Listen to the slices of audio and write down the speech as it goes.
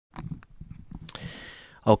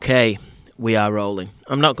Okay, we are rolling.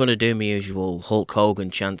 I'm not going to do my usual Hulk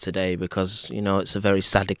Hogan chant today because, it's a very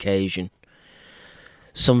sad occasion.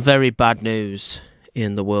 Some very bad news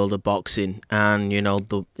in the world of boxing and,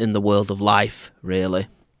 in the world of life, really.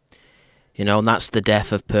 And that's the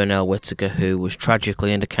death of Pernell Whitaker, who was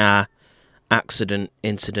tragically in a car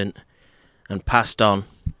incident and passed on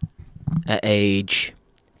at age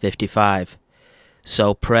 55.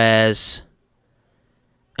 So prayers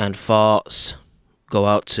and thoughts go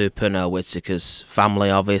out to Pernell Whitaker's family,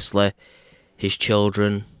 obviously, his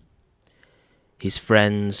children, his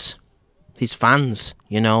friends, his fans,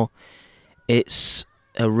 It's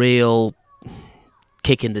a real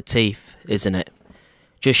kick in the teeth, isn't it?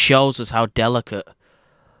 Just shows us how delicate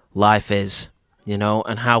life is,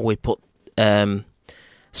 and how we put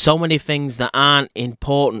so many things that aren't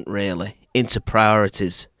important, really, into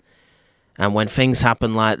priorities. And when things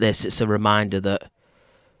happen like this, it's a reminder that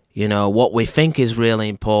what we think is really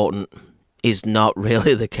important is not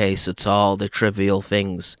really the case at all. The trivial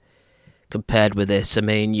things compared with this. I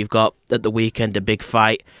mean, you've got at the weekend a big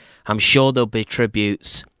fight. I'm sure there'll be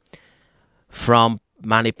tributes from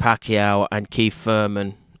Manny Pacquiao and Keith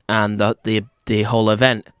Thurman and the whole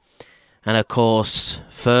event. And of course,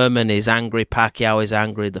 Thurman is angry, Pacquiao is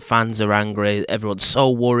angry, the fans are angry, everyone's so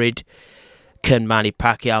worried. Can Manny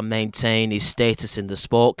Pacquiao maintain his status in the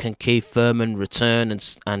sport? Can Keith Thurman return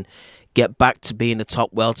and get back to being a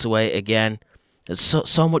top welterweight again? There's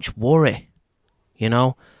so much worry,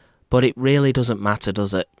 But it really doesn't matter,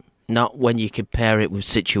 does it? Not when you compare it with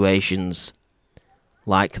situations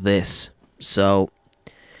like this. So,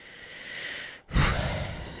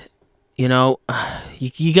 you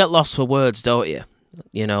get lost for words, don't you?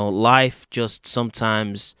 Life just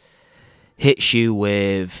sometimes hits you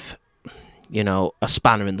with a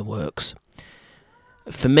spanner in the works.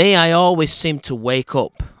 For me, I always seem to wake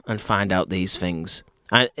up and find out these things.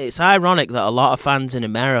 And it's ironic that a lot of fans in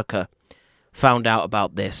America found out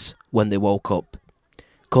about this when they woke up.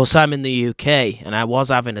 Of course, I'm in the UK, and I was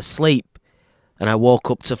having a sleep, and I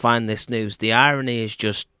woke up to find this news. The irony is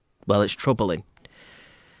just, well, it's troubling.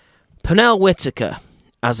 Pernell Whitaker,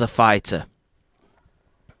 as a fighter,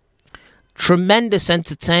 tremendous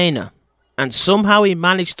entertainer, and somehow he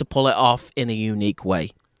managed to pull it off in a unique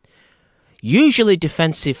way. Usually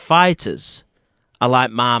defensive fighters are like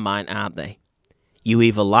Marmite, aren't they? You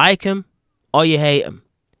either like them or you hate them.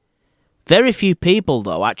 Very few people,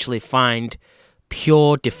 though, actually find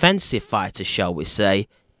pure defensive fighters, shall we say,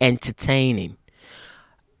 entertaining.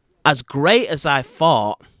 As great as I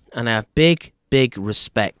fought, and I have big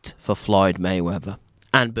respect for Floyd Mayweather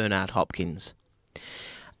and Bernard Hopkins,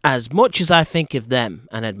 as much as I think of them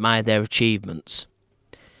and admire their achievements,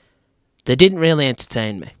 they didn't really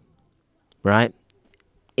entertain me, right?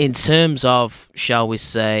 In terms of, shall we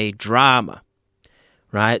say, drama,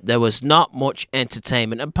 right? There was not much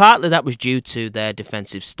entertainment, and partly that was due to their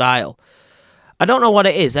defensive style. I don't know what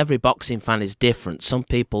it is. Every boxing fan is different. Some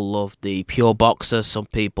people love the pure boxer. Some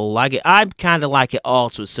people like it. I kind of like it all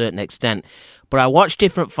to a certain extent, but I watch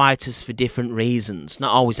different fighters for different reasons, not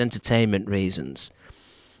always entertainment reasons.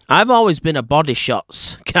 I've always been a body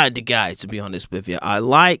shots kind of guy, to be honest with you. I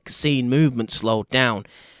like seeing movement slowed down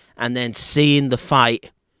and then seeing the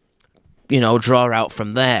fight, draw out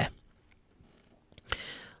from there.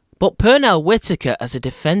 But Pernell Whitaker, as a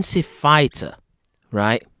defensive fighter,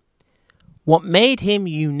 right, what made him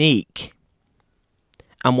unique,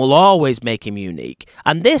 and will always make him unique,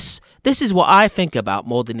 and this is what I think about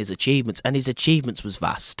more than his achievements, and his achievements was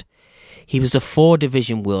vast. He was a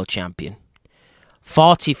 4-division world champion.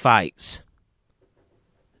 40 fights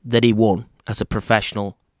that he won as a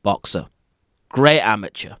professional boxer. Great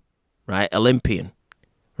amateur, right? Olympian,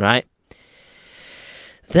 right?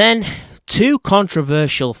 Then 2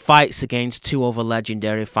 controversial fights against 2 other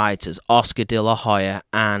legendary fighters, Oscar de la Hoya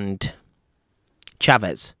and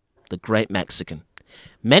Chavez, the great Mexican.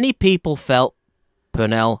 Many people felt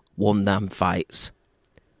Pernell won them fights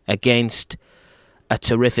against a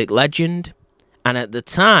terrific legend, and at the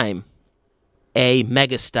time, a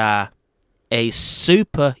megastar, a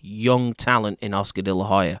super young talent in Oscar de la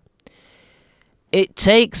Hoya. It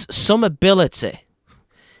takes some ability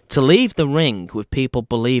to leave the ring with people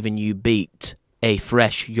believing you beat a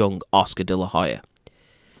fresh young Oscar de la Hoya.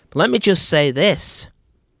 But let me just say this.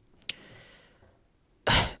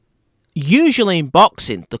 Usually in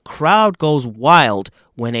boxing, the crowd goes wild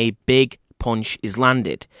when a big punch is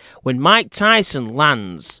landed. When Mike Tyson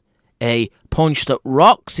lands a punch that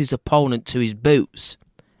rocks his opponent to his boots,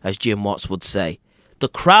 as Jim Watts would say, the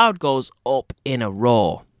crowd goes up in a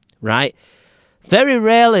roar, right? Very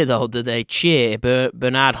rarely, though, do they cheer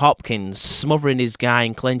Bernard Hopkins smothering his guy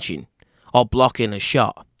and clinching, or blocking a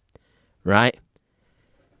shot, right?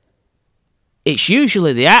 It's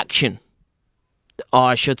usually the action, or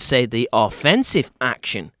I should say the offensive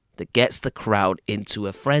action, that gets the crowd into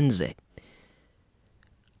a frenzy.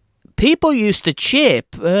 People used to cheer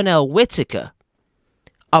Pernell Whitaker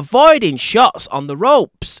avoiding shots on the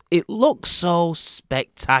ropes. It looked so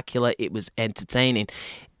spectacular. It was entertaining.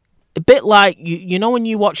 A bit like, you know when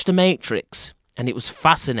you watch The Matrix, and it was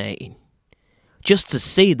fascinating just to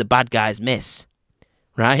see the bad guys miss,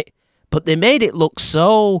 right? But they made it look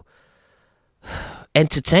so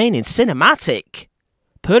entertaining, cinematic.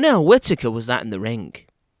 Pernell Whitaker was that in the ring.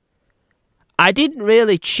 I didn't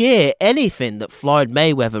really cheer anything that Floyd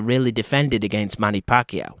Mayweather really defended against Manny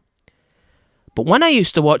Pacquiao. But when I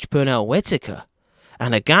used to watch Pernell Whitaker,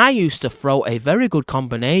 and a guy used to throw a very good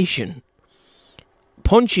combination,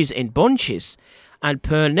 punches in bunches, and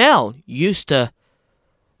Pernell used to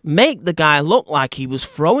make the guy look like he was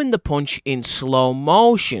throwing the punch in slow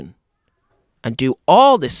motion and do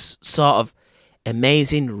all this sort of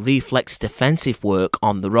amazing reflex defensive work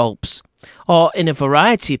on the ropes, or in a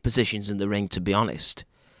variety of positions in the ring, to be honest.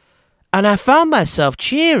 And I found myself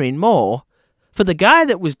cheering more for the guy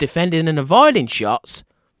that was defending and avoiding shots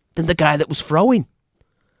than the guy that was throwing.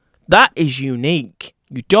 That is unique.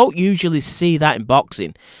 You don't usually see that in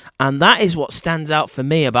boxing, and that is what stands out for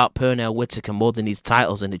me about Pernell Whitaker more than his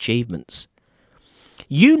titles and achievements.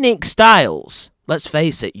 Unique styles, let's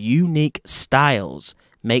face it, unique styles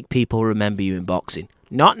make people remember you in boxing.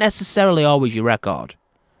 Not necessarily always your record,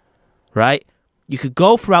 right? You could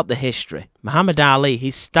go throughout the history. Muhammad Ali,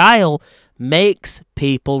 his style makes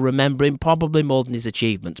people remember him probably more than his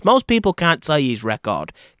achievements. Most people can't tell you his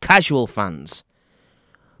record, casual fans,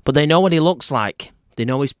 but they know what he looks like. They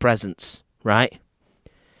know his presence, right?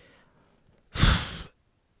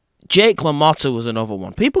 Jake LaMotta was another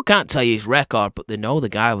one. People can't tell you his record, but they know the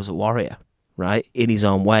guy was a warrior, right? In his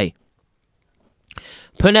own way.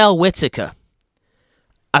 Pernell Whitaker,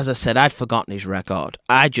 as I said, I'd forgotten his record.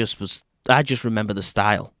 I just remember the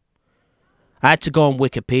style. I had to go on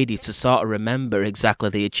Wikipedia to sort of remember exactly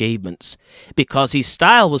the achievements, because his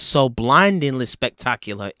style was so blindingly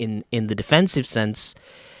spectacular in the defensive sense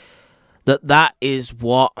that is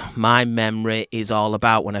what my memory is all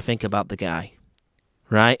about when I think about the guy,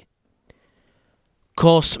 right? Of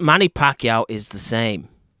course, Manny Pacquiao is the same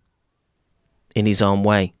in his own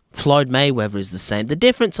way. Floyd Mayweather is the same. The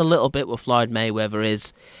difference a little bit with Floyd Mayweather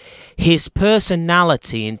is his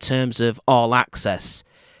personality in terms of all access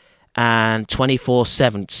and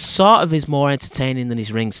 24/7 sort of is more entertaining than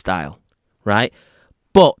his ring style, right?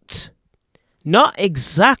 But not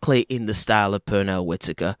exactly in the style of Pernell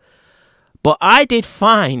Whitaker. But I did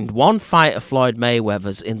find one fight of Floyd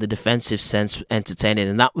Mayweather's in the defensive sense entertaining,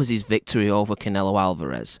 and that was his victory over Canelo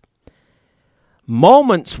Alvarez.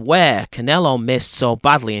 Moments where Canelo missed so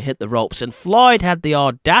badly and hit the ropes, and Floyd had the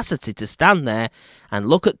audacity to stand there and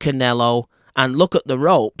look at Canelo and look at the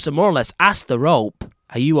ropes and more or less ask the rope,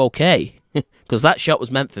 "Are you okay?" Because that shot was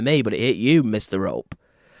meant for me, but it hit you, Mr. Rope.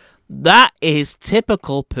 That is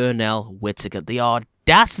typical Pernell Whitaker, the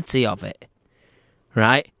audacity of it,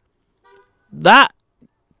 right? That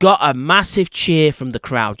got a massive cheer from the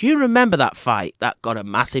crowd. You remember that fight? That got a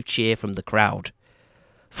massive cheer from the crowd.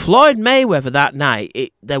 Floyd Mayweather that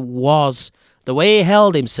night, there was the way he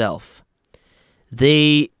held himself,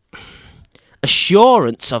 the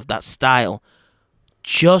assurance of that style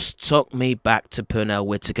just took me back to Pernell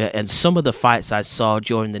Whitaker and some of the fights I saw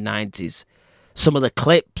during the 90s. Some of the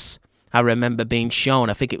clips I remember being shown,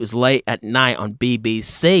 I think it was late at night on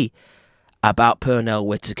BBC, about Pernell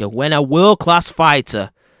Whitaker, when a world-class fighter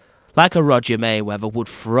like a Roger Mayweather would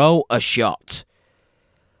throw a shot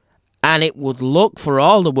and it would look for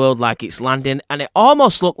all the world like it's landing, and it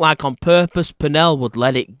almost looked like on purpose Pernell would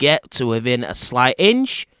let it get to within a slight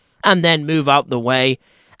inch and then move out the way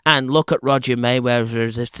and look at Roger Mayweather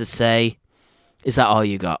as if to say, "Is that all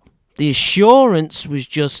you got?" The assurance was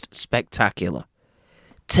just spectacular.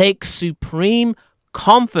 Takes supreme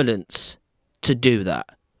confidence to do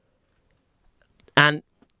that. And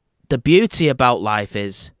the beauty about life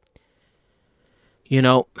is, you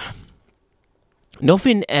know,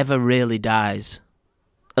 nothing ever really dies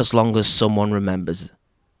as long as someone remembers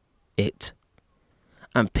it.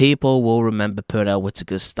 And people will remember Pernell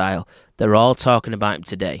Whitaker's style. They're all talking about him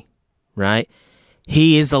today, right?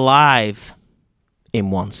 He is alive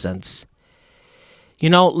in one sense. You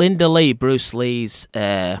know, Linda Lee, Bruce Lee's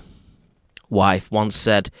wife, once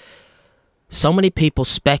said, "So many people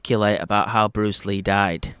speculate about how Bruce Lee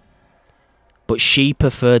died, but she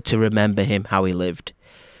preferred to remember him how he lived."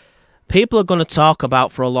 People are going to talk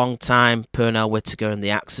about for a long time Pernell Whitaker and the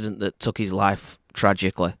accident that took his life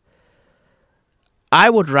tragically. I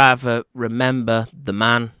would rather remember the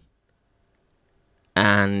man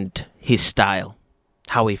and his style,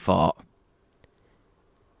 how he fought.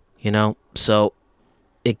 You know, so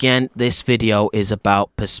again, this video is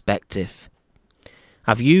about perspective.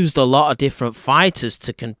 I've used a lot of different fighters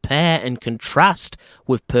to compare and contrast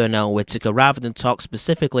with Pernell Whitaker rather than talk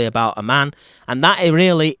specifically about a man, and that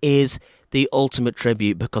really is the ultimate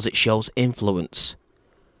tribute because it shows influence.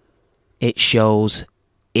 It shows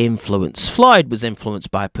influence. Floyd was influenced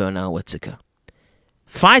by Pernell Whitaker.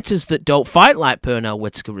 Fighters that don't fight like Pernell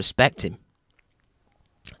Whitaker respect him.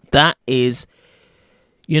 That is,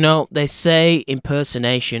 you know, they say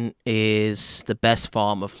impersonation is the best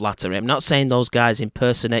form of flattery. I'm not saying those guys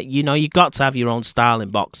impersonate. You know, you got to have your own style in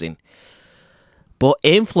boxing. But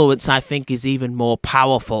influence, I think, is even more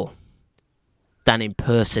powerful than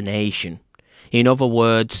impersonation. In other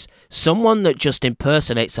words, someone that just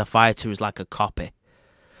impersonates a fighter is like a copy.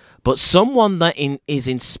 But someone that is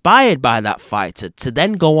inspired by that fighter to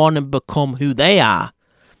then go on and become who they are,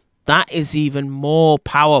 that is even more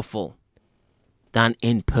powerful than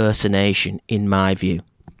impersonation, in my view,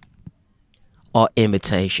 or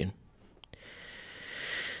imitation.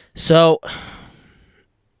 So,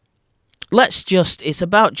 it's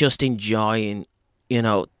about just enjoying, you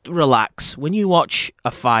know, relax. When you watch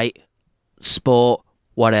a fight, sport,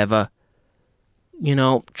 whatever, you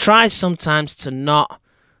know, try sometimes to not,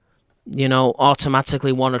 you know,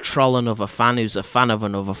 automatically want to troll another fan who's a fan of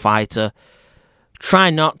another fighter. Try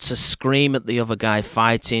not to scream at the other guy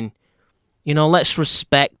fighting. You know, let's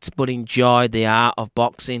respect but enjoy the art of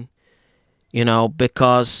boxing. You know,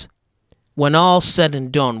 because when all's said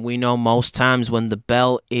and done, we know most times when the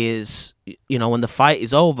bell is, you know, when the fight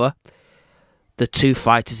is over, the two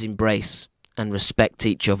fighters embrace and respect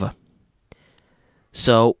each other.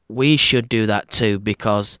 So we should do that too,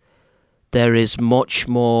 because there is much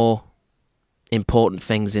more important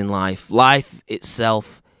things in life. Life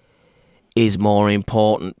itself is more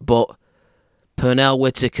important, but Pernell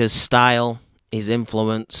Whitaker's style, his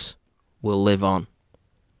influence, will live on.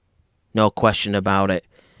 No question about it.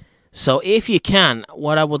 So if you can,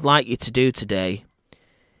 what I would like you to do today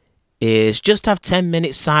is just have 10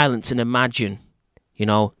 minutes silence and imagine, you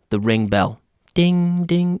know, the ring bell. Ding,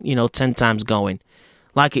 ding, you know, 10 times going.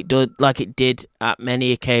 Like it did at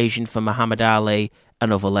many occasions for Muhammad Ali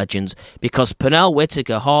and other legends. Because Pernell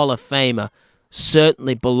Whitaker, Hall of Famer,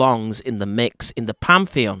 certainly belongs in the mix, in the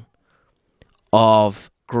pantheon of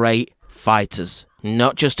great fighters.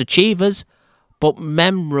 Not just achievers, but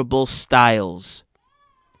memorable styles.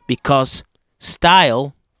 Because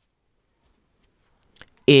style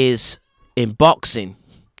is, in boxing,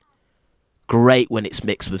 great when it's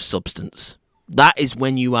mixed with substance. That is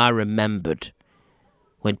when you are remembered.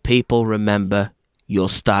 When people remember your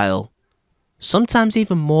style. Sometimes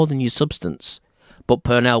even more than your substance. But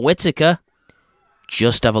Pernell Whitaker,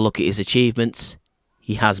 just have a look at his achievements.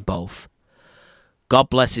 He has both. God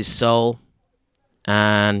bless his soul.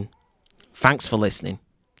 And thanks for listening.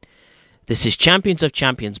 This is Champions of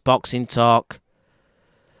Champions Boxing Talk.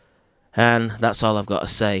 And that's all I've got to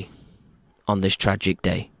say on this tragic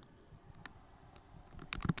day.